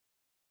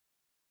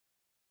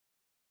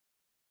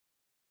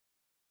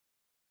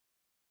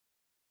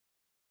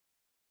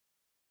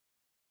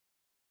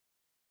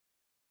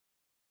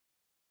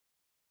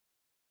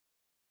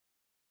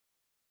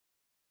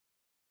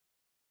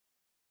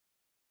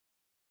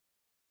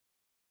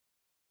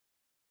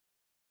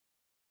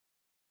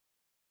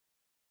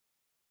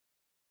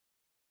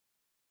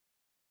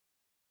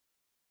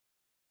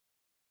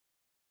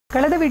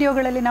ಕಳೆದ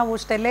ವಿಡಿಯೋಗಳಲ್ಲಿ ನಾವು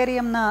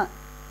ಸ್ಟೆಲ್ಲೇರಿಯಂನ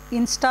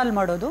ಇನ್ಸ್ಟಾಲ್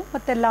ಮಾಡೋದು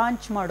ಮತ್ತು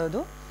ಲಾಂಚ್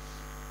ಮಾಡೋದು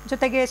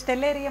ಜೊತೆಗೆ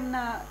ಸ್ಟೆಲ್ಲೇರಿಯಂನ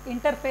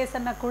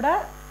ಇಂಟರ್ಫೇಸನ್ನು ಕೂಡ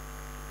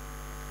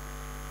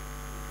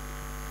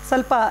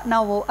ಸ್ವಲ್ಪ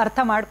ನಾವು ಅರ್ಥ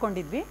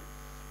ಮಾಡ್ಕೊಂಡಿದ್ವಿ.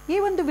 ಈ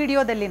ಒಂದು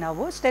ವಿಡಿಯೋದಲ್ಲಿ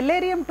ನಾವು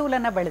ಸ್ಟೆಲ್ಲೇರಿಯಂ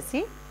ಟೂಲನ್ನು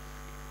ಬಳಸಿ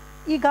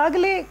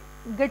ಈಗಾಗಲೇ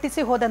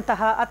ಘಟಿಸಿ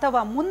ಹೋದಂತಹ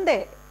ಅಥವಾ ಮುಂದೆ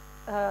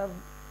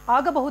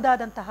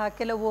ಆಗಬಹುದಾದಂತಹ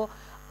ಕೆಲವು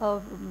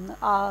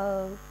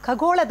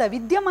ಖಗೋಳದ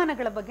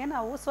ವಿದ್ಯಮಾನಗಳ ಬಗ್ಗೆ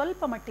ನಾವು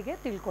ಸ್ವಲ್ಪ ಮಟ್ಟಿಗೆ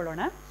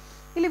ತಿಳ್ಕೊಳ್ಳೋಣ.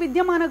 ಇಲ್ಲಿ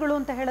ವಿದ್ಯಮಾನಗಳು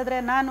ಅಂತ ಹೇಳಿದ್ರೆ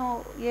ನಾನು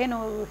ಏನು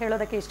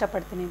ಹೇಳೋದಕ್ಕೆ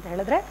ಇಷ್ಟಪಡ್ತೀನಿ ಅಂತ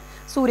ಹೇಳಿದ್ರೆ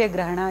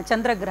ಸೂರ್ಯಗ್ರಹಣ,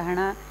 ಚಂದ್ರಗ್ರಹಣ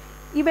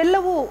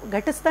ಇವೆಲ್ಲವೂ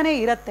ಘಟಿಸ್ತಾನೇ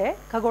ಇರುತ್ತೆ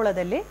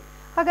ಖಗೋಳದಲ್ಲಿ.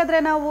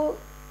 ಹಾಗಾದರೆ ನಾವು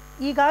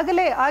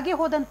ಈಗಾಗಲೇ ಆಗಿ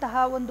ಹೋದಂತಹ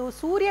ಒಂದು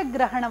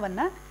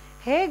ಸೂರ್ಯಗ್ರಹಣವನ್ನು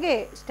ಹೇಗೆ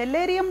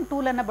ಸ್ಟೆಲ್ಲೇರಿಯಂ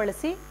ಟೂಲನ್ನು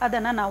ಬಳಸಿ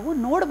ಅದನ್ನು ನಾವು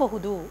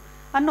ನೋಡಬಹುದು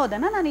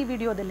ಅನ್ನೋದನ್ನು ನಾನು ಈ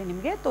ವಿಡಿಯೋದಲ್ಲಿ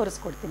ನಿಮಗೆ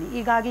ತೋರಿಸ್ಕೊಡ್ತೀನಿ.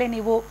 ಈಗಾಗಲೇ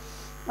ನೀವು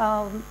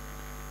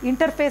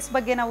ಇಂಟರ್ಫೇಸ್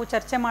ಬಗ್ಗೆ ನಾವು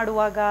ಚರ್ಚೆ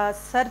ಮಾಡುವಾಗ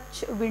ಸರ್ಚ್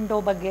ವಿಂಡೋ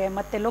ಬಗ್ಗೆ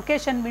ಮತ್ತು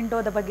ಲೊಕೇಶನ್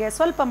ವಿಂಡೋದ ಬಗ್ಗೆ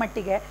ಸ್ವಲ್ಪ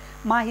ಮಟ್ಟಿಗೆ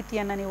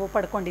ಮಾಹಿತಿಯನ್ನು ನೀವು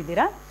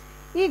ಪಡ್ಕೊಂಡಿದ್ದೀರಾ.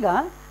 ಈಗ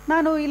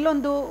ನಾನು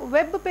ಇಲ್ಲೊಂದು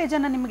ವೆಬ್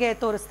ಪೇಜನ್ನು ನಿಮಗೆ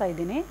ತೋರಿಸ್ತಾ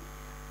ಇದ್ದೀನಿ.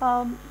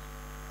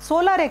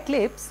 ಸೋಲಾರ್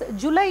ಎಕ್ಲಿಪ್ಸ್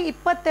ಜುಲೈ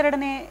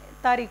 22ನೇ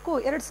ತಾರೀಕು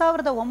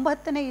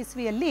 2009ನೇ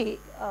ಇಸ್ವಿಯಲ್ಲಿ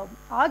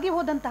ಆಗಿ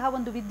ಹೋದಂತಹ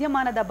ಒಂದು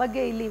ವಿದ್ಯಮಾನದ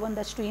ಬಗ್ಗೆ ಇಲ್ಲಿ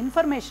ಒಂದಷ್ಟು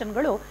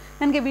ಇನ್ಫಾರ್ಮೇಷನ್ಗಳು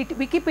ನನಗೆ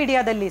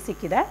ವಿಕಿಪೀಡಿಯಾದಲ್ಲಿ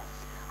ಸಿಕ್ಕಿದೆ.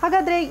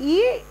 ಹಾಗಾದರೆ ಈ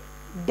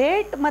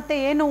ಡೇಟ್ ಮತ್ತು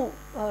ಏನು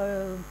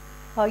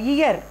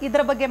ಇಯರ್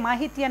ಇದರ ಬಗ್ಗೆ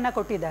ಮಾಹಿತಿಯನ್ನು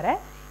ಕೊಟ್ಟಿದ್ದಾರೆ.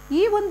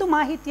 ಈ ಒಂದು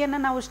ಮಾಹಿತಿಯನ್ನು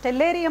ನಾವು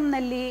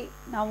ಸ್ಟೆಲ್ಲೇರಿಯಂನಲ್ಲಿ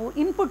ನಾವು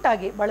ಇನ್ಪುಟ್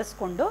ಆಗಿ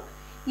ಬಳಸ್ಕೊಂಡು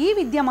ಈ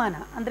ವಿದ್ಯಮಾನ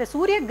ಅಂದರೆ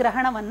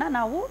ಸೂರ್ಯಗ್ರಹಣವನ್ನು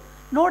ನಾವು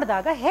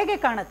ನೋಡಿದಾಗ ಹೇಗೆ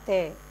ಕಾಣುತ್ತೆ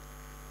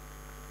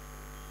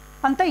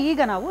ಅಂತ ಈಗ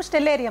ನಾವು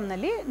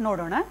ಸ್ಟೆಲ್ಲೇರಿಯಂನಲ್ಲಿ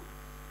ನೋಡೋಣ.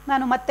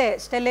 ನಾನು ಮತ್ತೆ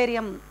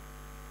ಸ್ಟೆಲ್ಲೇರಿಯಂ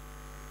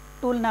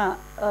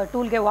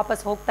ಟೂಲ್ಗೆ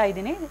ವಾಪಸ್ ಹೋಗ್ತಾ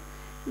ಇದ್ದೀನಿ.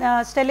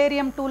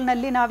 ಸ್ಟೆಲ್ಲೇರಿಯಂ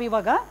ಟೂಲ್ನಲ್ಲಿ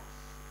ನಾವಿವಾಗ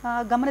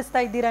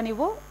ಗಮನಿಸ್ತಾ ಇದ್ದೀರಾ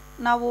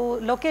ನಾವು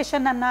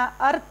ಲೊಕೇಶನನ್ನು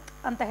ಅರ್ತ್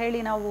ಅಂತ ಹೇಳಿ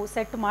ನಾವು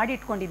ಸೆಟ್ ಮಾಡಿ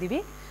ಇಟ್ಕೊಂಡಿದ್ದೀವಿ.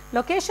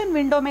 ಲೊಕೇಶನ್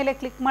ವಿಂಡೋ ಮೇಲೆ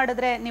ಕ್ಲಿಕ್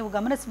ಮಾಡಿದ್ರೆ ನೀವು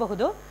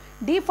ಗಮನಿಸಬಹುದು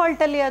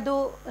ಡಿಫಾಲ್ಟಲ್ಲಿ ಅದು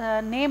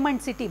ನೇಮ್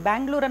ಆ್ಯಂಡ್ ಸಿಟಿ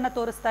ಬ್ಯಾಂಗ್ಳೂರನ್ನು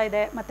ತೋರಿಸ್ತಾ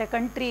ಇದೆ ಮತ್ತು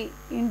ಕಂಟ್ರಿ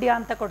ಇಂಡಿಯಾ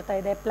ಅಂತ ಕೊಡ್ತಾ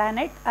ಇದೆ,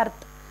 ಪ್ಲ್ಯಾನೆಟ್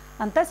ಅರ್ತ್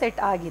ಅಂತ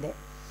ಸೆಟ್ ಆಗಿದೆ.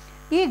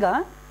 ಈಗ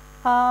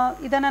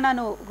ಇದನ್ನು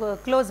ನಾನು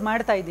ಕ್ಲೋಸ್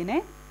ಮಾಡ್ತಾ ಇದ್ದೀನಿ.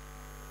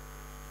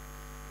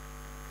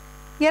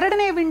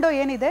 ಎರಡನೇ ವಿಂಡೋ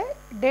ಏನಿದೆ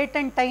ಡೇಟ್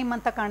ಆ್ಯಂಡ್ ಟೈಮ್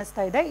ಅಂತ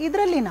ಕಾಣಿಸ್ತಾ ಇದೆ.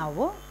 ಇದರಲ್ಲಿ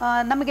ನಾವು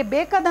ನಮಗೆ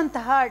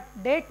ಬೇಕಾದಂತಹ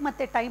ಡೇಟ್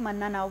ಮತ್ತು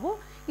ಟೈಮನ್ನು ನಾವು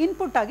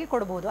ಇನ್ಪುಟ್ ಆಗಿ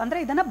ಕೊಡ್ಬೋದು, ಅಂದರೆ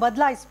ಇದನ್ನು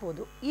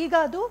ಬದಲಾಯಿಸ್ಬೋದು. ಈಗ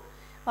ಅದು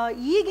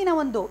ಈಗಿನ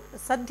ಒಂದು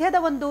ಸದ್ಯದ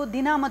ಒಂದು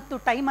ದಿನ ಮತ್ತು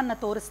ಟೈಮನ್ನು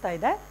ತೋರಿಸ್ತಾ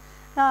ಇದೆ.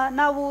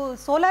 ನಾವು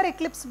ಸೋಲಾರ್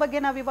ಎಕ್ಲಿಪ್ಸ್ ಬಗ್ಗೆ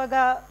ನಾವಿವಾಗ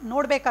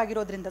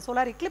ನೋಡಬೇಕಾಗಿರೋದ್ರಿಂದ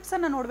ಸೋಲಾರ್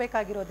ಎಕ್ಲಿಪ್ಸನ್ನು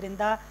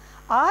ನೋಡಬೇಕಾಗಿರೋದ್ರಿಂದ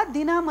ಆ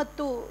ದಿನ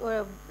ಮತ್ತು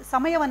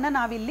ಸಮಯವನ್ನು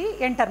ನಾವಿಲ್ಲಿ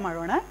ಎಂಟರ್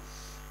ಮಾಡೋಣ.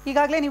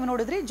 ಈಗಾಗಲೇ ನೀವು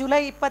ನೋಡಿದ್ರಿ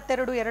ಜುಲೈ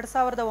 22,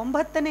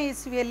 2009ನೇ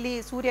ಇಸ್ವಿಯಲ್ಲಿ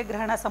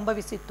ಸೂರ್ಯಗ್ರಹಣ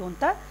ಸಂಭವಿಸಿತ್ತು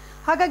ಅಂತ.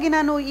 ಹಾಗಾಗಿ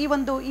ನಾನು ಈ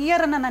ಒಂದು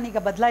ಇಯರನ್ನು ನಾನೀಗ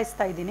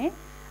ಬದಲಾಯಿಸ್ತಾ ಇದ್ದೀನಿ.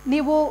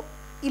 ನೀವು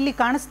ಇಲ್ಲಿ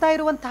ಕಾಣಿಸ್ತಾ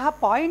ಇರುವಂತಹ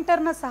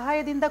ಪಾಯಿಂಟರ್ನ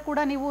ಸಹಾಯದಿಂದ ಕೂಡ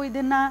ನೀವು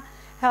ಇದನ್ನು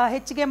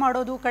ಹೆಚ್ಚಿಗೆ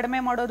ಮಾಡೋದು, ಕಡಿಮೆ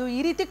ಮಾಡೋದು ಈ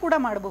ರೀತಿ ಕೂಡ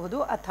ಮಾಡಬಹುದು.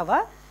 ಅಥವಾ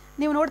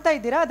ನೀವು ನೋಡ್ತಾ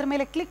ಇದ್ದೀರಾ ಅದ್ರ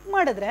ಮೇಲೆ ಕ್ಲಿಕ್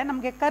ಮಾಡಿದ್ರೆ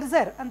ನಮಗೆ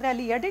ಕರ್ಸರ್ ಅಂದರೆ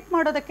ಅಲ್ಲಿ ಎಡಿಟ್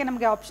ಮಾಡೋದಕ್ಕೆ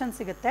ನಮಗೆ ಆಪ್ಷನ್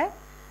ಸಿಗುತ್ತೆ.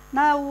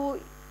 ನಾವು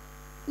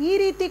ಈ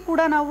ರೀತಿ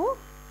ಕೂಡ ನಾವು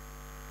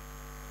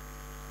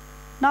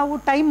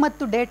ಟೈಮ್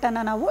ಮತ್ತು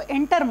ಡೇಟನ್ನು ನಾವು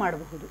ಎಂಟರ್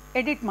ಮಾಡಬಹುದು,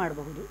 ಎಡಿಟ್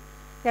ಮಾಡಬಹುದು.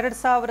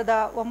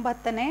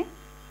 2009ನೇ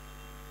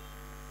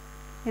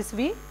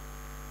ಇಸ್ವಿ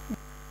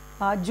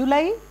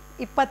ಜುಲೈ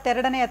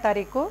 22ನೇ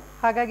ತಾರೀಕು.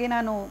 ಹಾಗಾಗಿ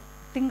ನಾನು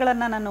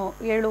ತಿಂಗಳನ್ನು ನಾನು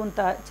 7 ಅಂತ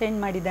ಚೇಂಜ್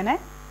ಮಾಡಿದ್ದೇನೆ.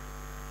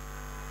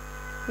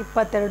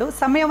 22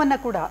 ಸಮಯವನ್ನು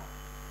ಕೂಡ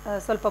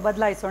ಸ್ವಲ್ಪ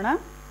ಬದಲಾಯಿಸೋಣ.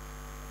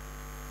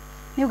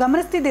 ನೀವು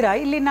ಗಮನಿಸ್ತಿದ್ದೀರಾ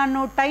ಇಲ್ಲಿ ನಾನು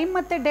ಟೈಮ್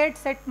ಮತ್ತು ಡೇಟ್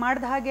ಸೆಟ್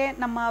ಮಾಡಿದ ಹಾಗೆ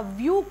ನಮ್ಮ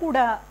ವ್ಯೂ ಕೂಡ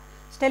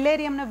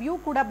ಸ್ಟೆಲ್ಲೇರಿಯಂನ ವ್ಯೂ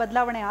ಕೂಡ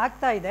ಬದಲಾವಣೆ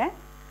ಆಗ್ತಾ ಇದೆ.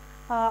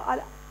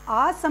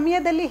 ಆ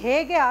ಸಮಯದಲ್ಲಿ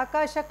ಹೇಗೆ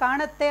ಆಕಾಶ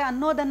ಕಾಣುತ್ತೆ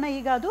ಅನ್ನೋದನ್ನು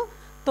ಈಗ ಅದು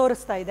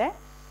ತೋರಿಸ್ತಾ ಇದೆ.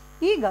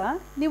 ಈಗ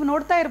ನೀವು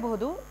ನೋಡ್ತಾ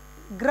ಇರಬಹುದು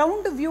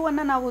ಗ್ರೌಂಡ್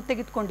ವ್ಯೂವನ್ನು ನಾವು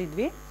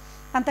ತೆಗೆದುಕೊಂಡಿದ್ವಿ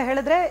ಅಂತ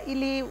ಹೇಳಿದ್ರೆ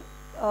ಇಲ್ಲಿ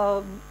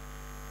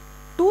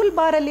ಟೂಲ್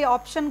ಬಾರಲ್ಲಿ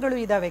ಆಪ್ಷನ್ಗಳು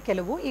ಇದ್ದಾವೆ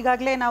ಕೆಲವು.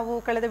 ಈಗಾಗಲೇ ನಾವು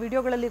ಕಳೆದ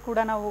ವಿಡಿಯೋಗಳಲ್ಲಿ ಕೂಡ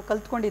ನಾವು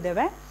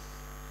ಕಲ್ತ್ಕೊಂಡಿದ್ದೇವೆ.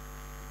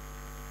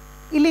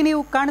 ಇಲ್ಲಿ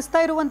ನೀವು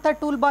ಕಾಣಿಸ್ತಾ ಇರುವಂಥ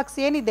ಟೂಲ್ ಬಾಕ್ಸ್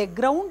ಏನಿದೆ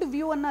ಗ್ರೌಂಡ್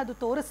ವ್ಯೂ ಅನ್ನು ಅದು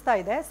ತೋರಿಸ್ತಾ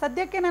ಇದೆ.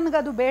 ಸದ್ಯಕ್ಕೆ ನನಗೆ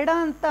ಅದು ಬೇಡ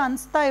ಅಂತ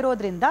ಅನಿಸ್ತಾ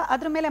ಇರೋದ್ರಿಂದ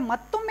ಅದ್ರ ಮೇಲೆ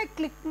ಮತ್ತೊಮ್ಮೆ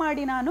ಕ್ಲಿಕ್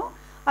ಮಾಡಿ ನಾನು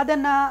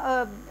ಅದನ್ನು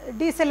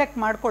ಡಿಸೆಲೆಕ್ಟ್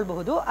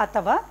ಮಾಡ್ಕೊಳ್ಬಹುದು.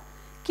 ಅಥವಾ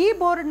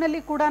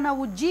ಕೀಬೋರ್ಡ್ನಲ್ಲಿ ಕೂಡ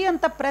ನಾವು G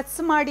ಅಂತ ಪ್ರೆಸ್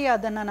ಮಾಡಿ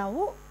ಅದನ್ನು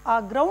ನಾವು ಆ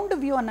ಗ್ರೌಂಡ್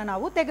ವ್ಯೂವನ್ನು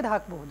ನಾವು ತೆಗೆದು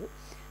ಹಾಕಬಹುದು.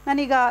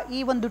 ನಾನೀಗ ಈ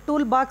ಒಂದು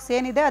ಟೂಲ್ ಬಾಕ್ಸ್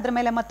ಏನಿದೆ ಅದರ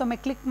ಮೇಲೆ ಮತ್ತೊಮ್ಮೆ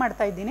ಕ್ಲಿಕ್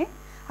ಮಾಡ್ತಾ ಇದ್ದೀನಿ.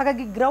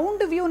 ಹಾಗಾಗಿ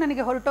ಗ್ರೌಂಡ್ ವ್ಯೂ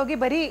ನನಗೆ ಹೊರಟೋಗಿ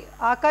ಬರೀ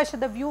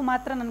ಆಕಾಶದ ವ್ಯೂ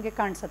ಮಾತ್ರ ನನಗೆ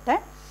ಕಾಣಿಸುತ್ತೆ.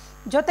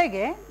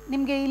 ಜೊತೆಗೆ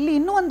ನಿಮಗೆ ಇಲ್ಲಿ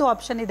ಇನ್ನೂ ಒಂದು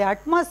ಆಪ್ಷನ್ ಇದೆ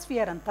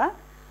ಅಟ್ಮಾಸ್ಫಿಯರ್ ಅಂತ.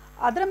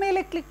 ಅದರ ಮೇಲೆ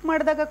ಕ್ಲಿಕ್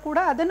ಮಾಡಿದಾಗ ಕೂಡ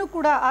ಅದನ್ನು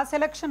ಕೂಡ ಆ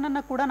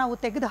ಸೆಲೆಕ್ಷನನ್ನು ಕೂಡ ನಾವು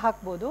ತೆಗೆದು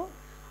ಹಾಕ್ಬೋದು.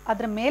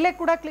 ಅದರ ಮೇಲೆ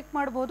ಕೂಡ ಕ್ಲಿಕ್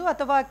ಮಾಡ್ಬೋದು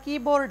ಅಥವಾ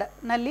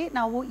ಕೀಬೋರ್ಡ್ನಲ್ಲಿ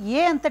ನಾವು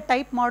ಎ ಅಂತ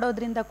ಟೈಪ್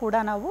ಮಾಡೋದ್ರಿಂದ ಕೂಡ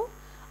ನಾವು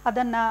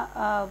ಅದನ್ನು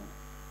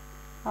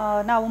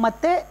ನಾವು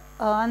ಮತ್ತೆ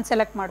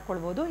ಅನ್ಸೆಲೆಕ್ಟ್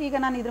ಮಾಡ್ಕೊಳ್ಬೋದು. ಈಗ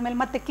ನಾನು ಇದ್ರ ಮೇಲೆ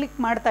ಮತ್ತೆ ಕ್ಲಿಕ್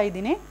ಮಾಡ್ತಾ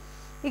ಇದ್ದೀನಿ.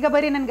 ಈಗ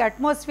ಬರೀ ನನಗೆ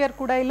ಅಟ್ಮಾಸ್ಫಿಯರ್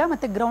ಕೂಡ ಇಲ್ಲ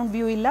ಮತ್ತು ಗ್ರೌಂಡ್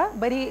ವ್ಯೂ ಇಲ್ಲ,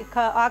 ಬರೀ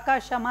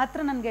ಆಕಾಶ ಮಾತ್ರ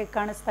ನನಗೆ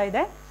ಕಾಣಿಸ್ತಾ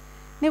ಇದೆ.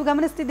 ನೀವು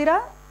ಗಮನಿಸ್ತಿದ್ದೀರಾ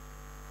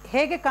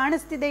ಹೇಗೆ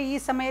ಕಾಣಿಸ್ತಿದೆ ಈ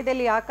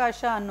ಸಮಯದಲ್ಲಿ ಆಕಾಶ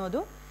ಅನ್ನೋದು.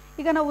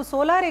 ಈಗ ನಾವು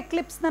ಸೋಲಾರ್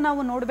ಎಕ್ಲಿಪ್ಸ್ನ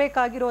ನಾವು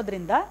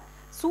ನೋಡಬೇಕಾಗಿರೋದ್ರಿಂದ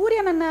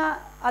ಸೂರ್ಯನನ್ನು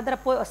ಅದರ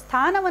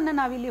ಸ್ಥಾನವನ್ನು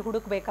ನಾವಿಲ್ಲಿ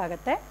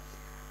ಹುಡುಕಬೇಕಾಗತ್ತೆ.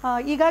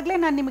 ಈಗಾಗಲೇ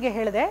ನಾನು ನಿಮಗೆ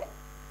ಹೇಳಿದೆ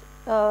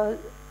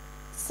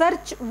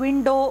ಸರ್ಚ್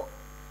ವಿಂಡೋ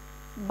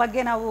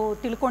ಬಗ್ಗೆ ನಾವು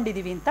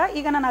ತಿಳ್ಕೊಂಡಿದ್ದೀವಿ ಅಂತ.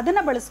 ಈಗ ನಾನು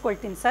ಅದನ್ನು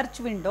ಬಳಸ್ಕೊಳ್ತೀನಿ. ಸರ್ಚ್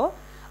ವಿಂಡೋ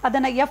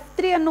ಅದನ್ನು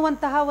F3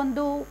 ಅನ್ನುವಂತಹ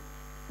ಒಂದು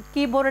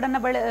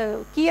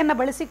ಕೀಯನ್ನು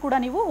ಬಳಸಿ ಕೂಡ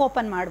ನೀವು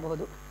ಓಪನ್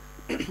ಮಾಡಬಹುದು.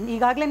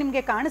 ಈಗಾಗಲೇ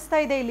ನಿಮಗೆ ಕಾಣಿಸ್ತಾ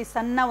ಇದೆ ಇಲ್ಲಿ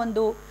ಸಣ್ಣ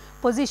ಒಂದು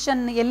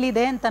ಪೊಸಿಷನ್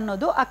ಎಲ್ಲಿದೆ ಅಂತ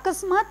ಅನ್ನೋದು.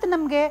 ಅಕಸ್ಮಾತ್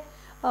ನಮಗೆ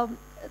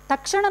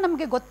ತಕ್ಷಣ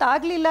ನಮಗೆ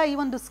ಗೊತ್ತಾಗಲಿಲ್ಲ ಈ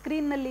ಒಂದು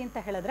ಸ್ಕ್ರೀನ್ನಲ್ಲಿ ಅಂತ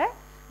ಹೇಳಿದ್ರೆ,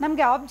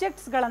 ನಮಗೆ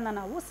ಆಬ್ಜೆಕ್ಟ್ಸ್ಗಳನ್ನು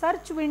ನಾವು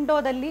ಸರ್ಚ್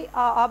ವಿಂಡೋದಲ್ಲಿ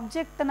ಆ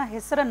ಆಬ್ಜೆಕ್ಟ್ನ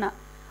ಹೆಸರನ್ನು,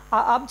 ಆ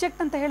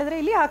ಆಬ್ಜೆಕ್ಟ್ ಅಂತ ಹೇಳಿದ್ರೆ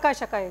ಇಲ್ಲಿ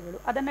ಆಕಾಶಕಾಯಗಳು,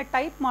 ಅದನ್ನು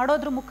ಟೈಪ್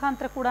ಮಾಡೋದ್ರ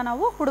ಮುಖಾಂತರ ಕೂಡ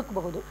ನಾವು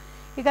ಹುಡುಕಬಹುದು.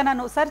 ಈಗ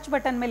ನಾನು ಸರ್ಚ್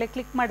ಬಟನ್ ಮೇಲೆ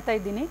ಕ್ಲಿಕ್ ಮಾಡ್ತಾ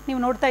ಇದ್ದೀನಿ.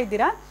 ನೀವು ನೋಡ್ತಾ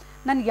ಇದ್ದೀರಾ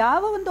ನಾನು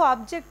ಯಾವ ಒಂದು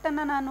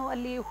ಆಬ್ಜೆಕ್ಟನ್ನು ನಾನು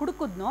ಅಲ್ಲಿ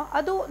ಹುಡುಕಿದ್ನೋ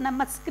ಅದು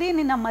ನಮ್ಮ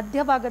ಸ್ಕ್ರೀನಿನ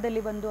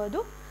ಮಧ್ಯಭಾಗದಲ್ಲಿ ಬಂದು ಅದು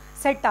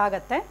ಸೆಟ್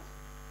ಆಗತ್ತೆ.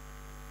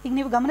 ಈಗ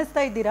ನೀವು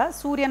ಗಮನಿಸ್ತಾ ಇದ್ದೀರಾ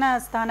ಸೂರ್ಯನ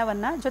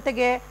ಸ್ಥಾನವನ್ನು,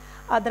 ಜೊತೆಗೆ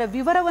ಅದರ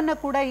ವಿವರವನ್ನು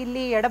ಕೂಡ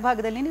ಇಲ್ಲಿ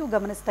ಎಡಭಾಗದಲ್ಲಿ ನೀವು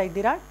ಗಮನಿಸ್ತಾ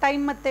ಇದ್ದೀರಾ.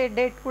 ಟೈಮ್ ಮತ್ತು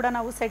ಡೇಟ್ ಕೂಡ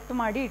ನಾವು ಸೆಟ್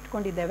ಮಾಡಿ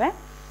ಇಟ್ಕೊಂಡಿದ್ದೇವೆ.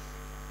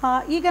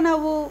 ಈಗ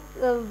ನಾವು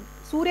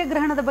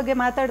ಸೂರ್ಯಗ್ರಹಣದ ಬಗ್ಗೆ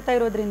ಮಾತಾಡ್ತಾ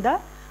ಇರೋದ್ರಿಂದ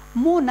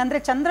ಮೂನ್ ಅಂದರೆ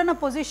ಚಂದ್ರನ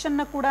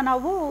ಪೊಸಿಷನ್ನ ಕೂಡ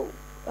ನಾವು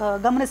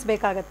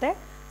ಗಮನಿಸಬೇಕಾಗತ್ತೆ.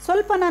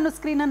 ಸ್ವಲ್ಪ ನಾನು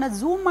ಸ್ಕ್ರೀನನ್ನು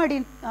ಝೂಮ್ ಮಾಡಿ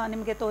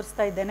ನಿಮಗೆ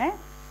ತೋರಿಸ್ತಾ ಇದ್ದೇನೆ.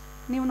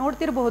 ನೀವು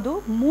ನೋಡ್ತಿರಬಹುದು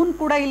ಮೂನ್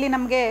ಕೂಡ ಇಲ್ಲಿ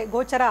ನಮಗೆ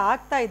ಗೋಚರ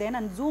ಆಗ್ತಾ ಇದೆ.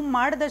 ನಾನು ಝೂಮ್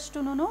ಮಾಡಿದಷ್ಟೂ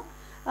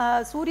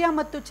ಸೂರ್ಯ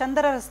ಮತ್ತು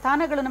ಚಂದ್ರರ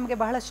ಸ್ಥಾನಗಳು ನಮಗೆ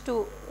ಬಹಳಷ್ಟು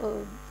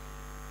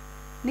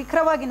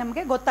ನಿಖರವಾಗಿ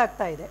ನಮಗೆ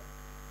ಗೊತ್ತಾಗ್ತಾ ಇದೆ.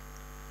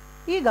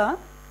 ಈಗ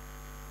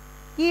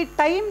ಈ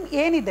ಟೈಮ್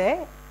ಏನಿದೆ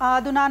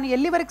ಅದು ನಾನು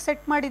ಎಲ್ಲಿವರೆಗೆ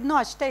ಸೆಟ್ ಮಾಡಿದ್ನೋ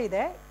ಅಷ್ಟೇ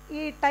ಇದೆ.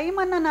 ಈ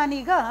ಟೈಮನ್ನು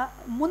ನಾನೀಗ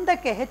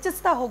ಮುಂದಕ್ಕೆ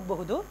ಹೆಚ್ಚಿಸ್ತಾ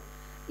ಹೋಗಬಹುದು.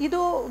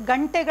 ಇದು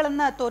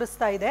ಗಂಟೆಗಳನ್ನು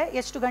ತೋರಿಸ್ತಾ ಇದೆ,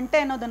 ಎಷ್ಟು ಗಂಟೆ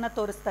ಅನ್ನೋದನ್ನು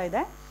ತೋರಿಸ್ತಾ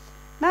ಇದೆ.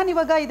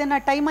 ನಾನಿವಾಗ ಇದನ್ನು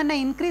ಟೈಮನ್ನು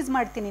ಇನ್ಕ್ರೀಸ್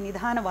ಮಾಡ್ತೀನಿ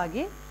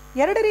ನಿಧಾನವಾಗಿ.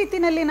 ಎರಡು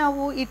ರೀತಿಯಲ್ಲಿ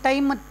ನಾವು ಈ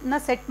ಟೈಮನ್ನು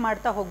ಸೆಟ್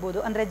ಮಾಡ್ತಾ ಹೋಗ್ಬೋದು,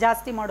 ಅಂದರೆ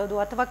ಜಾಸ್ತಿ ಮಾಡೋದು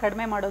ಅಥವಾ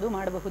ಕಡಿಮೆ ಮಾಡೋದು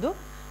ಮಾಡಬಹುದು.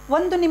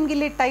 ಒಂದು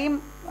ನಿಮಗಿಲ್ಲಿ ಟೈಮ್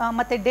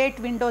ಮತ್ತು ಡೇಟ್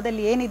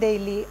ವಿಂಡೋದಲ್ಲಿ ಏನಿದೆ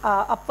ಇಲ್ಲಿ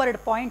ಅಪ್ವರ್ಡ್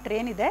ಪಾಯಿಂಟರ್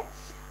ಏನಿದೆ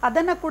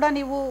ಅದನ್ನು ಕೂಡ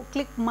ನೀವು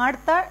ಕ್ಲಿಕ್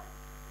ಮಾಡ್ತಾ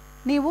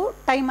ನೀವು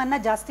ಟೈಮನ್ನು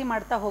ಜಾಸ್ತಿ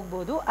ಮಾಡ್ತಾ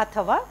ಹೋಗ್ಬೋದು.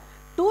 ಅಥವಾ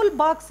ಟೂಲ್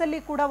ಬಾಕ್ಸಲ್ಲಿ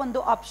ಕೂಡ ಒಂದು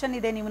ಆಪ್ಷನ್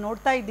ಇದೆ, ನೀವು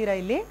ನೋಡ್ತಾ ಇದ್ದೀರಾ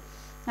ಇಲ್ಲಿ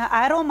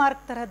ಆ್ಯರೋ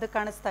ಮಾರ್ಕ್ ತರಹದ್ದು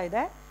ಕಾಣಿಸ್ತಾ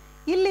ಇದೆ.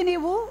 ಇಲ್ಲಿ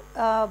ನೀವು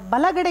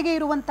ಬಲಗಡೆಗೆ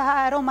ಇರುವಂತಹ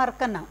ಆ್ಯರೋ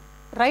ಮಾರ್ಕನ್ನು,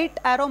 ರೈಟ್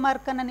ಆ್ಯರೋ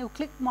ಮಾರ್ಕನ್ನು ನೀವು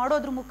ಕ್ಲಿಕ್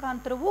ಮಾಡೋದ್ರ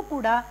ಮುಖಾಂತರವೂ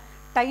ಕೂಡ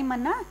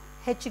ಟೈಮನ್ನು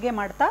ಹೆಚ್ಚಿಗೆ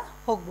ಮಾಡ್ತಾ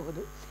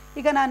ಹೋಗಬಹುದು.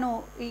 ಈಗ ನಾನು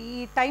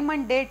ಈ ಟೈಮ್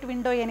ಆ್ಯಂಡ್ ಡೇಟ್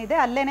ವಿಂಡೋ ಏನಿದೆ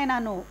ಅಲ್ಲೇ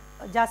ನಾನು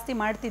ಜಾಸ್ತಿ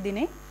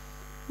ಮಾಡ್ತಿದ್ದೀನಿ.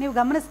 ನೀವು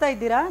ಗಮನಿಸ್ತಾ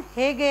ಇದ್ದೀರಾ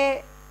ಹೇಗೆ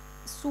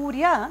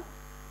ಸೂರ್ಯ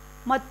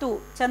ಮತ್ತು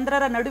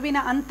ಚಂದ್ರರ ನಡುವಿನ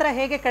ಅಂತರ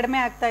ಹೇಗೆ ಕಡಿಮೆ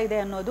ಆಗ್ತಾ ಇದೆ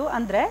ಅನ್ನೋದು.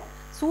 ಅಂದರೆ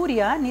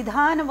ಸೂರ್ಯ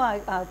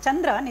ನಿಧಾನವಾಗಿ,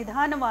 ಚಂದ್ರ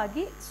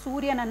ನಿಧಾನವಾಗಿ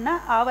ಸೂರ್ಯನನ್ನು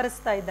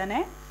ಆವರಿಸ್ತಾ ಇದ್ದಾನೆ.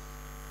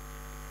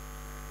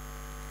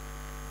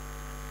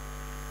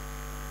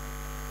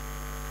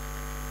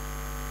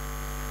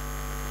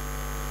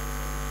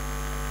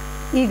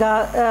 ಈಗ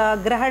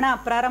ಗ್ರಹಣ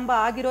ಪ್ರಾರಂಭ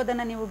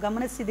ಆಗಿರೋದನ್ನು ನೀವು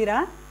ಗಮನಿಸಿದ್ದೀರಾ.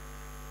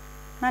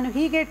 ನಾನು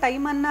ಹೀಗೆ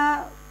ಟೈಮನ್ನು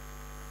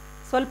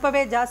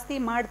ಸ್ವಲ್ಪವೇ ಜಾಸ್ತಿ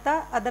ಮಾಡ್ತಾ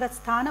ಅದರ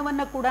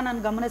ಸ್ಥಾನವನ್ನು ಕೂಡ ನಾನು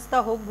ಗಮನಿಸ್ತಾ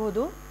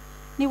ಹೋಗ್ಬೋದು.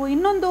 ನೀವು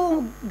ಇನ್ನೊಂದು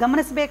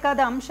ಗಮನಿಸಬೇಕಾದ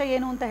ಅಂಶ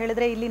ಏನು ಅಂತ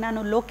ಹೇಳಿದ್ರೆ, ಇಲ್ಲಿ ನಾನು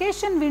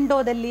ಲೊಕೇಶನ್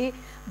ವಿಂಡೋದಲ್ಲಿ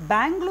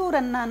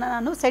ಬ್ಯಾಂಗ್ಳೂರನ್ನು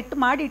ನಾನು ಸೆಟ್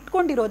ಮಾಡಿ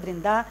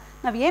ಇಟ್ಕೊಂಡಿರೋದ್ರಿಂದ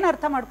ನಾವು ಏನು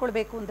ಅರ್ಥ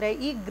ಮಾಡ್ಕೊಳ್ಬೇಕು ಅಂದರೆ,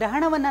 ಈ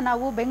ಗ್ರಹಣವನ್ನು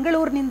ನಾವು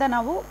ಬೆಂಗಳೂರಿನಿಂದ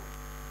ನಾವು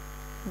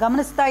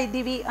ಗಮನಿಸ್ತಾ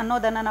ಇದ್ದೀವಿ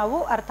ಅನ್ನೋದನ್ನು ನಾವು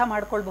ಅರ್ಥ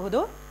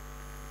ಮಾಡ್ಕೊಳ್ಬಹುದು.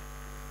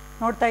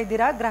 ನೋಡ್ತಾ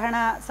ಇದ್ದೀರಾ ಗ್ರಹಣ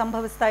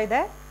ಸಂಭವಿಸ್ತಾ ಇದೆ.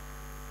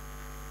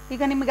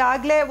 ಈಗ ನಿಮಗೆ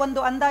ಆಗಲೇ ಒಂದು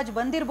ಅಂದಾಜು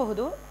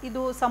ಬಂದಿರಬಹುದು,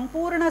 ಇದು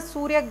ಸಂಪೂರ್ಣ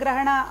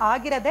ಸೂರ್ಯಗ್ರಹಣ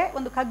ಆಗಿರದೆ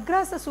ಒಂದು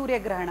ಖಗ್ರಾಸ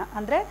ಸೂರ್ಯಗ್ರಹಣ.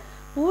 ಅಂದರೆ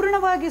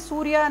ಪೂರ್ಣವಾಗಿ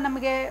ಸೂರ್ಯ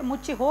ನಮಗೆ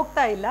ಮುಚ್ಚಿ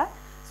ಹೋಗ್ತಾ ಇಲ್ಲ,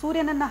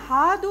 ಸೂರ್ಯನನ್ನು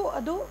ಹಾದು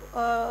ಅದು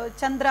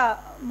ಚಂದ್ರ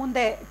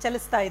ಮುಂದೆ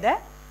ಚಲಿಸ್ತಾ ಇದೆ.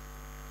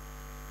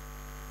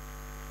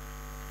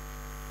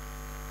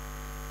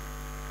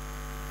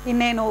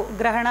 ಇನ್ನೇನು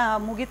ಗ್ರಹಣ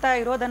ಮುಗಿತಾ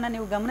ಇರೋದನ್ನು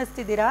ನೀವು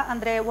ಗಮನಿಸ್ತಿದ್ದೀರಾ.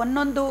 ಅಂದರೆ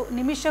ಒಂದೊಂದು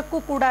ನಿಮಿಷಕ್ಕೂ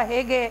ಕೂಡ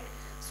ಹೇಗೆ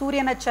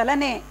ಸೂರ್ಯನ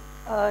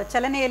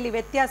ಚಲನೆಯಲ್ಲಿ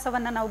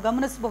ವ್ಯತ್ಯಾಸವನ್ನು ನಾವು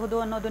ಗಮನಿಸಬಹುದು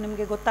ಅನ್ನೋದು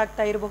ನಿಮಗೆ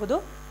ಗೊತ್ತಾಗ್ತಾ ಇರಬಹುದು.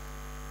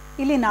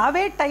 ಇಲ್ಲಿ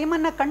ನಾವೇ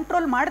ಟೈಮನ್ನು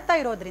ಕಂಟ್ರೋಲ್ ಮಾಡ್ತಾ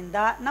ಇರೋದ್ರಿಂದ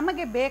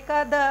ನಮಗೆ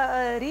ಬೇಕಾದ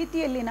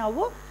ರೀತಿಯಲ್ಲಿ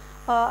ನಾವು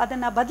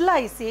ಅದನ್ನು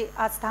ಬದಲಾಯಿಸಿ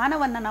ಆ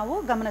ಸ್ಥಾನವನ್ನು ನಾವು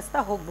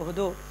ಗಮನಿಸ್ತಾ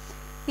ಹೋಗಬಹುದು.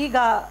 ಈಗ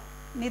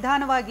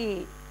ನಿಧಾನವಾಗಿ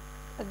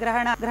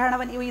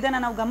ಗ್ರಹಣವನ್ನು ಇದನ್ನು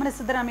ನಾವು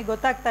ಗಮನಿಸಿದ್ರೆ ನಮಗೆ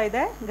ಗೊತ್ತಾಗ್ತಾ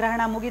ಇದೆ,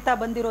 ಗ್ರಹಣ ಮುಗಿತಾ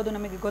ಬಂದಿರೋದು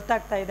ನಮಗೆ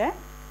ಗೊತ್ತಾಗ್ತಾ ಇದೆ.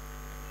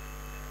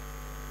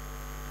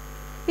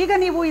 ಈಗ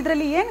ನೀವು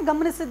ಇದರಲ್ಲಿ ಏನು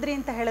ಗಮನಿಸಿದ್ರಿ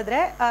ಅಂತ ಹೇಳಿದ್ರೆ,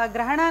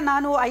 ಗ್ರಹಣ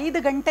ನಾನು 5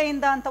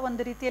 ಗಂಟೆಯಿಂದ ಅಂತ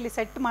ಒಂದು ರೀತಿಯಲ್ಲಿ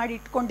ಸೆಟ್ ಮಾಡಿ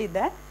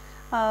ಇಟ್ಕೊಂಡಿದ್ದೆ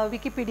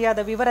ವಿಕಿಪೀಡಿಯಾದ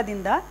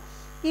ವಿವರದಿಂದ.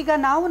 ಈಗ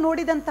ನಾವು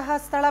ನೋಡಿದಂತಹ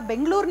ಸ್ಥಳ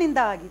ಬೆಂಗಳೂರಿನಿಂದ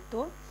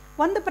ಆಗಿತ್ತು.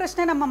 ಒಂದು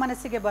ಪ್ರಶ್ನೆ ನಮ್ಮ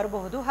ಮನಸ್ಸಿಗೆ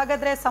ಬರಬಹುದು,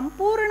 ಹಾಗಾದರೆ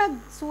ಸಂಪೂರ್ಣ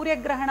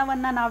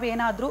ಸೂರ್ಯಗ್ರಹಣವನ್ನು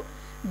ನಾವೇನಾದರೂ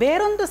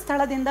ಬೇರೊಂದು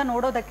ಸ್ಥಳದಿಂದ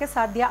ನೋಡೋದಕ್ಕೆ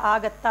ಸಾಧ್ಯ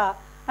ಆಗತ್ತಾ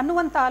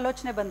ಅನ್ನುವಂಥ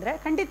ಆಲೋಚನೆ ಬಂದರೆ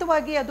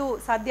ಖಂಡಿತವಾಗಿ ಅದು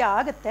ಸಾಧ್ಯ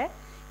ಆಗುತ್ತೆ.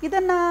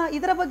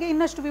 ಇದರ ಬಗ್ಗೆ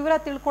ಇನ್ನಷ್ಟು ವಿವರ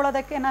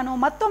ತಿಳ್ಕೊಳ್ಳೋದಕ್ಕೆ ನಾನು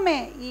ಮತ್ತೊಮ್ಮೆ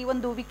ಈ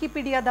ಒಂದು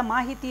ವಿಕಿಪೀಡಿಯಾದ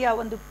ಮಾಹಿತಿಯ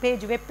ಒಂದು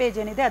ವೆಬ್ ಪೇಜ್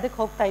ಏನಿದೆ ಅದಕ್ಕೆ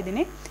ಹೋಗ್ತಾ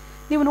ಇದ್ದೀನಿ.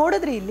 ನೀವು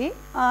ನೋಡಿದ್ರಿ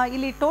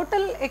ಇಲ್ಲಿ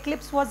total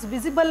Eclipse was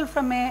visible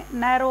from A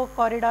narrow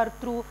corridor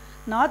through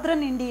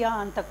northern India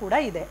ಅಂತ ಕೂಡ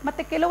ಇದೆ.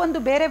 ಮತ್ತು ಕೆಲವೊಂದು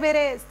ಬೇರೆ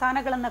ಬೇರೆ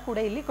ಸ್ಥಾನಗಳನ್ನು ಕೂಡ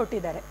ಇಲ್ಲಿ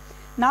ಕೊಟ್ಟಿದ್ದಾರೆ.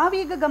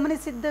 ನಾವೀಗ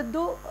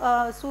ಗಮನಿಸಿದ್ದದ್ದು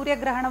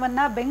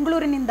ಸೂರ್ಯಗ್ರಹಣವನ್ನು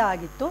ಬೆಂಗಳೂರಿನಿಂದ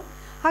ಆಗಿತ್ತು.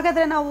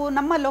 ಹಾಗಾದರೆ ನಾವು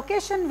ನಮ್ಮ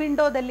ಲೊಕೇಶನ್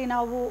ವಿಂಡೋದಲ್ಲಿ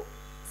ನಾವು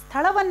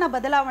ಸ್ಥಳವನ್ನು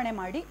ಬದಲಾವಣೆ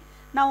ಮಾಡಿ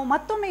ನಾವು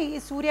ಮತ್ತೊಮ್ಮೆ ಈ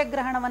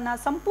ಸೂರ್ಯಗ್ರಹಣವನ್ನು,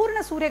 ಸಂಪೂರ್ಣ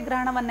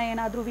ಸೂರ್ಯಗ್ರಹಣವನ್ನು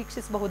ಏನಾದರೂ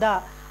ವೀಕ್ಷಿಸಬಹುದಾ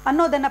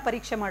ಅನ್ನೋದನ್ನು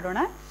ಪರೀಕ್ಷೆ ಮಾಡೋಣ.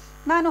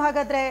 ನಾನು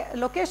ಹಾಗಾದರೆ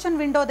ಲೊಕೇಶನ್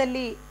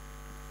ವಿಂಡೋದಲ್ಲಿ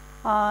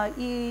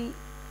ಈ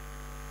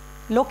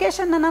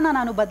ಲೊಕೇಶನನ್ನು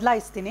ನಾನು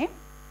ಬದಲಾಯಿಸ್ತೀನಿ.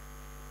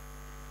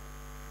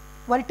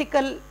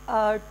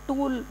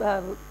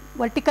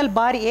 ವರ್ಟಿಕಲ್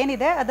ಬಾರ್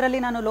ಏನಿದೆ ಅದರಲ್ಲಿ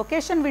ನಾನು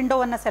ಲೊಕೇಶನ್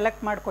ವಿಂಡೋವನ್ನು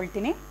ಸೆಲೆಕ್ಟ್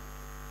ಮಾಡ್ಕೊಳ್ತೀನಿ.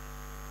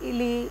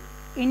 ಇಲ್ಲಿ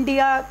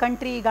ಇಂಡಿಯಾ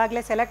ಕಂಟ್ರಿ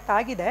ಈಗಾಗಲೇ ಸೆಲೆಕ್ಟ್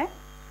ಆಗಿದೆ.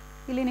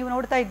 ಇಲ್ಲಿ ನೀವು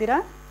ನೋಡ್ತಾ ಇದ್ದೀರಾ,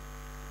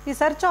 ಈ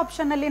ಸರ್ಚ್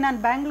ಆಪ್ಷನ್ನಲ್ಲಿ ನಾನು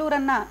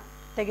ಬ್ಯಾಂಗ್ಳೂರನ್ನು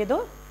ತೆಗೆದು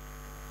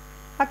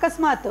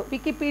ಅಕಸ್ಮಾತ್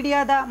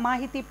ವಿಕಿಪೀಡಿಯಾದ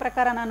ಮಾಹಿತಿ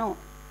ಪ್ರಕಾರ ನಾನು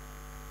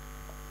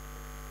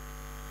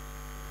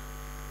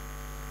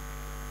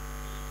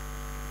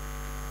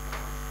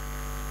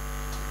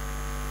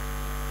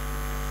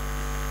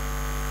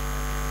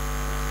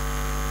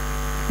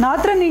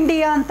ನಾರ್ತ್ರನ್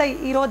ಇಂಡಿಯಾ ಅಂತ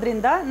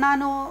ಇರೋದ್ರಿಂದ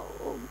ನಾನು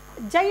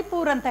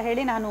ಜೈಪುರ್ ಅಂತ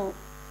ಹೇಳಿ, ನಾನು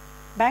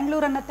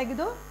ಬ್ಯಾಂಗ್ಳೂರನ್ನು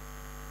ತೆಗೆದು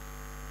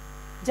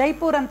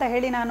ಜೈಪುರ್ ಅಂತ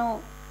ಹೇಳಿ ನಾನು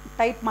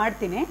ಟೈಪ್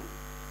ಮಾಡ್ತೀನಿ.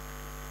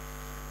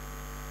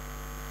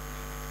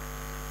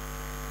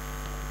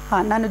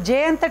 ನಾನು ಜೆ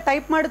ಅಂತ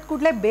ಟೈಪ್ ಮಾಡಿದ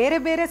ಕೂಡಲೇ ಬೇರೆ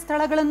ಬೇರೆ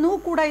ಸ್ಥಳಗಳನ್ನೂ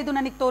ಕೂಡ ಇದು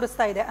ನನಗೆ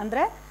ತೋರಿಸ್ತಾ ಇದೆ.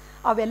 ಅಂದರೆ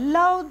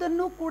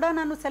ಅವೆಲ್ಲದನ್ನೂ ಕೂಡ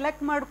ನಾನು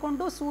ಸೆಲೆಕ್ಟ್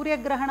ಮಾಡಿಕೊಂಡು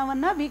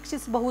ಸೂರ್ಯಗ್ರಹಣವನ್ನು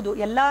ವೀಕ್ಷಿಸಬಹುದು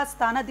ಎಲ್ಲ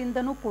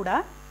ಸ್ಥಾನದಿಂದನೂ ಕೂಡ.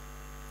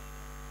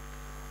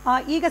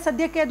 ಈಗ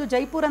ಸದ್ಯಕ್ಕೆ ಅದು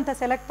ಜೈಪುರ್ ಅಂತ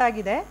ಸೆಲೆಕ್ಟ್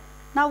ಆಗಿದೆ.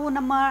 ನಾವು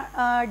ನಮ್ಮ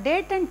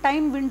ಡೇಟ್ ಆ್ಯಂಡ್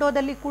ಟೈಮ್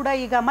ವಿಂಡೋದಲ್ಲಿ ಕೂಡ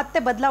ಈಗ ಮತ್ತೆ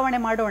ಬದಲಾವಣೆ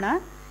ಮಾಡೋಣ.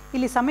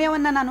 ಇಲ್ಲಿ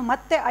ಸಮಯವನ್ನು ನಾನು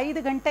ಮತ್ತೆ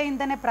 5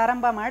 ಗಂಟೆಯಿಂದನೇ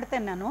ಪ್ರಾರಂಭ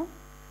ಮಾಡ್ತೇನೆ ನಾನು.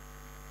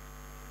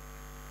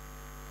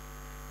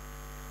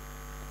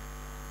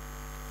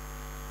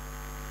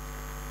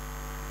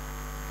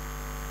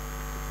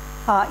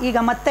 ಈಗ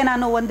ಮತ್ತೆ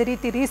ನಾನು ಒಂದು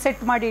ರೀತಿ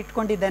ರೀಸೆಟ್ ಮಾಡಿ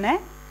ಇಟ್ಕೊಂಡಿದ್ದೇನೆ.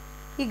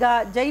 ಈಗ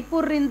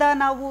ಜೈಪುರ್ರಿಂದ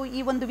ನಾವು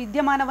ಈ ಒಂದು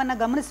ವಿದ್ಯಮಾನವನ್ನು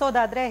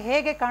ಗಮನಿಸೋದಾದರೆ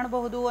ಹೇಗೆ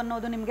ಕಾಣಬಹುದು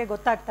ಅನ್ನೋದು ನಿಮಗೆ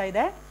ಗೊತ್ತಾಗ್ತಾ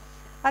ಇದೆ.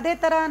 ಅದೇ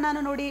ಥರ ನಾನು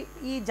ನೋಡಿ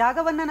ಈ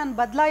ಜಾಗವನ್ನು ನಾನು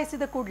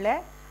ಬದಲಾಯಿಸಿದ ಕೂಡಲೇ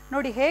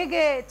ನೋಡಿ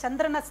ಹೇಗೆ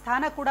ಚಂದ್ರನ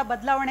ಸ್ಥಾನ ಕೂಡ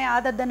ಬದಲಾವಣೆ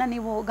ಆದದ್ದನ್ನು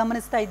ನೀವು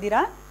ಗಮನಿಸ್ತಾ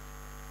ಇದ್ದೀರಾ.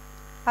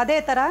 ಅದೇ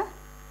ಥರ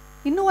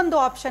ಇನ್ನೂ ಒಂದು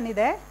ಆಪ್ಷನ್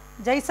ಇದೆ,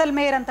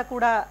 ಜೈಸಲ್ಮೇರ್ ಅಂತ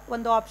ಕೂಡ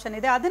ಒಂದು ಆಪ್ಷನ್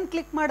ಇದೆ. ಅದನ್ನು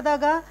ಕ್ಲಿಕ್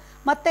ಮಾಡಿದಾಗ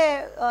ಮತ್ತೆ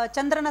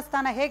ಚಂದ್ರನ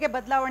ಸ್ಥಾನ ಹೇಗೆ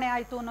ಬದಲಾವಣೆ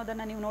ಆಯಿತು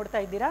ಅನ್ನೋದನ್ನು ನೀವು ನೋಡ್ತಾ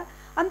ಇದ್ದೀರಾ.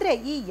 ಅಂದರೆ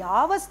ಈ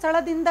ಯಾವ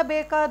ಸ್ಥಳದಿಂದ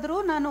ಬೇಕಾದರೂ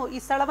ನಾನು ಈ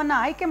ಸ್ಥಳವನ್ನು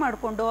ಆಯ್ಕೆ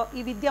ಮಾಡಿಕೊಂಡು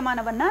ಈ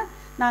ವಿದ್ಯಮಾನವನ್ನು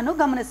ನಾನು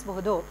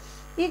ಗಮನಿಸಬಹುದು.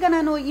 ಈಗ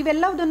ನಾನು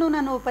ಇವೆಲ್ಲವುದನ್ನು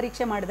ನಾನು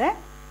ಪರೀಕ್ಷೆ ಮಾಡಿದೆ.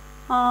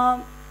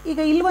 ಈಗ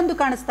ಇಲ್ಲೊಂದು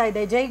ಕಾಣಿಸ್ತಾ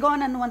ಇದೆ,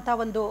 ಜೈಗಾನ್ ಅನ್ನುವಂಥ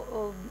ಒಂದು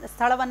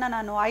ಸ್ಥಳವನ್ನು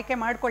ನಾನು ಆಯ್ಕೆ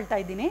ಮಾಡ್ಕೊಳ್ತಾ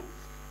ಇದ್ದೀನಿ.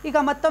 ಈಗ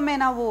ಮತ್ತೊಮ್ಮೆ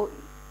ನಾವು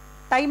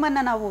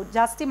ಟೈಮನ್ನು ನಾವು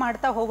ಜಾಸ್ತಿ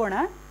ಮಾಡ್ತಾ ಹೋಗೋಣ.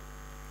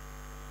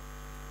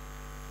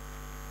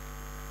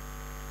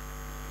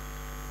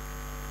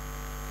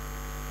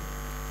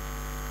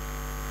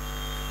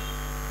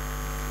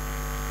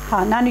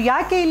 ನಾನು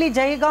ಯಾಕೆ ಇಲ್ಲಿ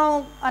ಜೈಗಾಂವ್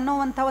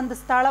ಅನ್ನುವಂಥ ಒಂದು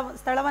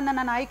ಸ್ಥಳವನ್ನು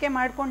ನಾನು ಆಯ್ಕೆ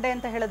ಮಾಡಿಕೊಂಡೆ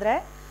ಅಂತ ಹೇಳಿದ್ರೆ,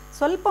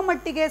 ಸ್ವಲ್ಪ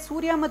ಮಟ್ಟಿಗೆ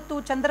ಸೂರ್ಯ ಮತ್ತು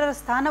ಚಂದ್ರರ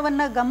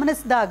ಸ್ಥಾನವನ್ನು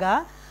ಗಮನಿಸಿದಾಗ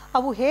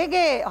ಅವು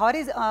ಹೇಗೆ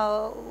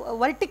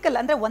ವರ್ಟಿಕಲ್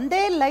ಅಂದರೆ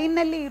ಒಂದೇ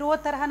ಲೈನ್ನಲ್ಲಿ ಇರುವ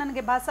ತರಹ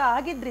ನನಗೆ ಭಾಸ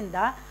ಆಗಿದ್ದರಿಂದ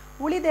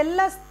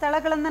ಉಳಿದೆಲ್ಲ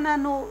ಸ್ಥಳಗಳನ್ನು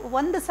ನಾನು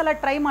ಒಂದು ಸಲ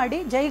ಟ್ರೈ ಮಾಡಿ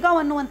ಜೈಗಾಂವ್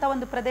ಅನ್ನುವಂಥ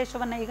ಒಂದು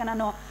ಪ್ರದೇಶವನ್ನು ಈಗ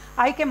ನಾನು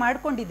ಆಯ್ಕೆ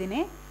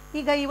ಮಾಡ್ಕೊಂಡಿದ್ದೀನಿ.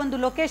 ಈಗ ಈ ಒಂದು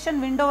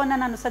ಲೊಕೇಶನ್ ವಿಂಡೋವನ್ನು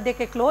ನಾನು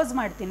ಸದ್ಯಕ್ಕೆ ಕ್ಲೋಸ್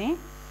ಮಾಡ್ತೀನಿ.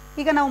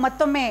 ಈಗ ನಾವು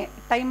ಮತ್ತೊಮ್ಮೆ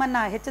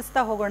ಟೈಮನ್ನು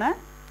ಹೆಚ್ಚಿಸ್ತಾ ಹೋಗೋಣ.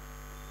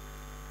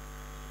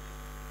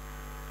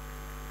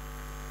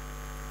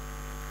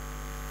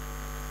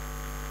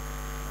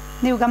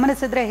 ನೀವು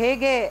ಗಮನಿಸಿದ್ರೆ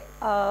ಹೇಗೆ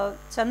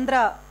ಚಂದ್ರ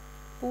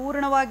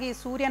ಪೂರ್ಣವಾಗಿ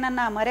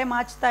ಸೂರ್ಯನನ್ನು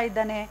ಮರೆಮಾಚ್ತಾ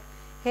ಇದ್ದಾನೆ,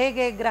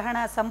 ಹೇಗೆ ಗ್ರಹಣ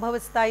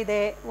ಸಂಭವಿಸ್ತಾ ಇದೆ,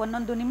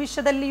 ಒಂದೊಂದು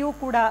ನಿಮಿಷದಲ್ಲಿಯೂ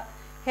ಕೂಡ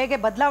ಹೇಗೆ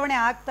ಬದಲಾವಣೆ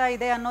ಆಗ್ತಾ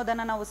ಇದೆ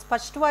ಅನ್ನೋದನ್ನು ನಾವು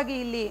ಸ್ಪಷ್ಟವಾಗಿ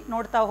ಇಲ್ಲಿ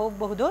ನೋಡ್ತಾ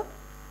ಹೋಗಬಹುದು.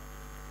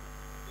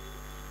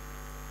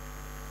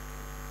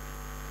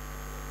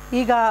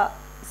 ಈಗ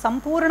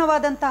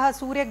ಸಂಪೂರ್ಣವಾದಂತಹ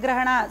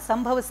ಸೂರ್ಯಗ್ರಹಣ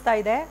ಸಂಭವಿಸ್ತಾ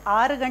ಇದೆ.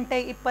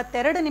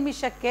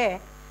 6:22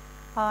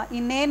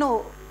 ಇನ್ನೇನು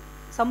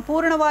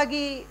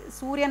ಸಂಪೂರ್ಣವಾಗಿ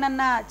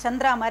ಸೂರ್ಯನನ್ನು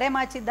ಚಂದ್ರ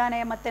ಮರೆಮಾಚಿದ್ದಾನೆ.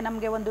 ಮತ್ತು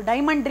ನಮಗೆ ಒಂದು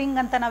ಡೈಮಂಡ್ ರಿಂಗ್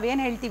ಅಂತ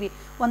ನಾವೇನು ಹೇಳ್ತೀವಿ,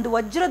 ಒಂದು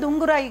ವಜ್ರದ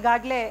ಉಂಗುರ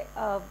ಈಗಾಗಲೇ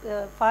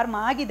ಫಾರ್ಮ್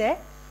ಆಗಿದೆ.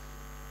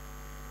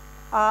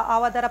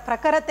 ಅದರ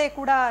ಪ್ರಖರತೆ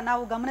ಕೂಡ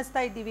ನಾವು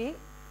ಗಮನಿಸ್ತಾ ಇದ್ದೀವಿ.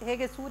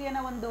 ಹೇಗೆ ಸೂರ್ಯನ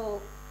ಒಂದು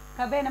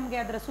ಕಬೆ ನಮಗೆ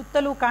ಅದರ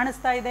ಸುತ್ತಲೂ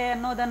ಕಾಣಿಸ್ತಾ ಇದೆ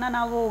ಅನ್ನೋದನ್ನು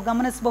ನಾವು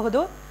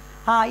ಗಮನಿಸಬಹುದು.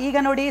 ಈಗ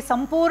ನೋಡಿ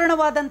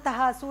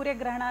ಸಂಪೂರ್ಣವಾದಂತಹ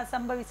ಸೂರ್ಯಗ್ರಹಣ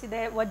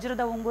ಸಂಭವಿಸಿದೆ,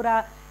 ವಜ್ರದ ಉಂಗುರ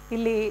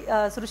ಇಲ್ಲಿ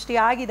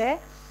ಸೃಷ್ಟಿಯಾಗಿದೆ.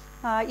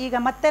 ಈಗ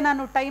ಮತ್ತೆ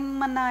ನಾನು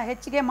ಟೈಮನ್ನು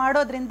ಹೆಚ್ಚಿಗೆ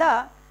ಮಾಡೋದ್ರಿಂದ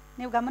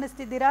ನೀವು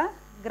ಗಮನಿಸ್ತಿದ್ದೀರಾ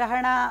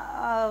ಗ್ರಹಣ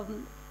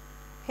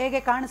ಹೇಗೆ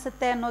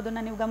ಕಾಣಿಸುತ್ತೆ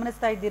ಅನ್ನೋದನ್ನು ನೀವು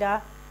ಗಮನಿಸ್ತಾ ಇದ್ದೀರಾ.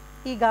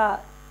 ಈಗ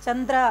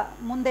ಚಂದ್ರ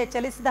ಮುಂದೆ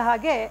ಚಲಿಸಿದ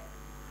ಹಾಗೆ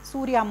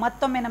ಸೂರ್ಯ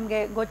ಮತ್ತೊಮ್ಮೆ ನಮಗೆ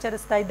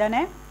ಗೋಚರಿಸ್ತಾ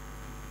ಇದ್ದಾನೆ.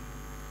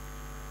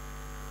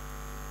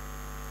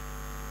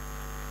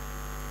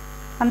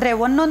 ಅಂದರೆ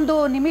ಒಂದೊಂದು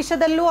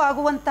ನಿಮಿಷದಲ್ಲೂ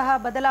ಆಗುವಂತಹ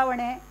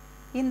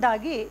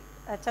ಬದಲಾವಣೆಯಿಂದಾಗಿ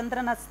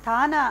ಚಂದ್ರನ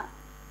ಸ್ಥಾನ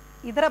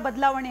ಇದರ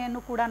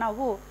ಬದಲಾವಣೆಯನ್ನು ಕೂಡ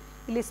ನಾವು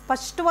ಇಲ್ಲಿ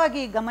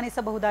ಸ್ಪಷ್ಟವಾಗಿ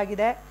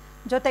ಗಮನಿಸಬಹುದಾಗಿದೆ.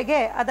 ಜೊತೆಗೆ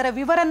ಅದರ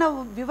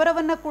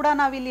ವಿವರವನ್ನು ಕೂಡ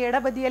ನಾವಿಲ್ಲಿ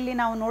ಎಡಬದಿಯಲ್ಲಿ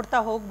ನಾವು ನೋಡ್ತಾ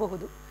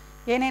ಹೋಗಬಹುದು,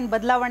 ಏನೇನು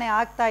ಬದಲಾವಣೆ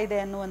ಆಗ್ತಾ ಇದೆ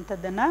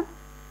ಅನ್ನುವಂಥದ್ದನ್ನು.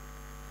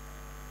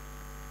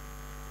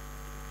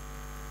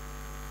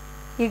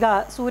 ಈಗ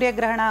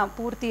ಸೂರ್ಯಗ್ರಹಣ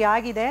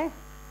ಪೂರ್ತಿಯಾಗಿದೆ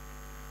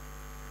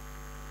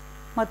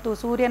ಮತ್ತು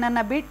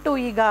ಸೂರ್ಯನನ್ನು ಬಿಟ್ಟು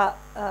ಈಗ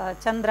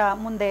ಚಂದ್ರ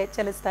ಮುಂದೆ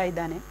ಚಲಿಸ್ತಾ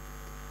ಇದ್ದಾನೆ.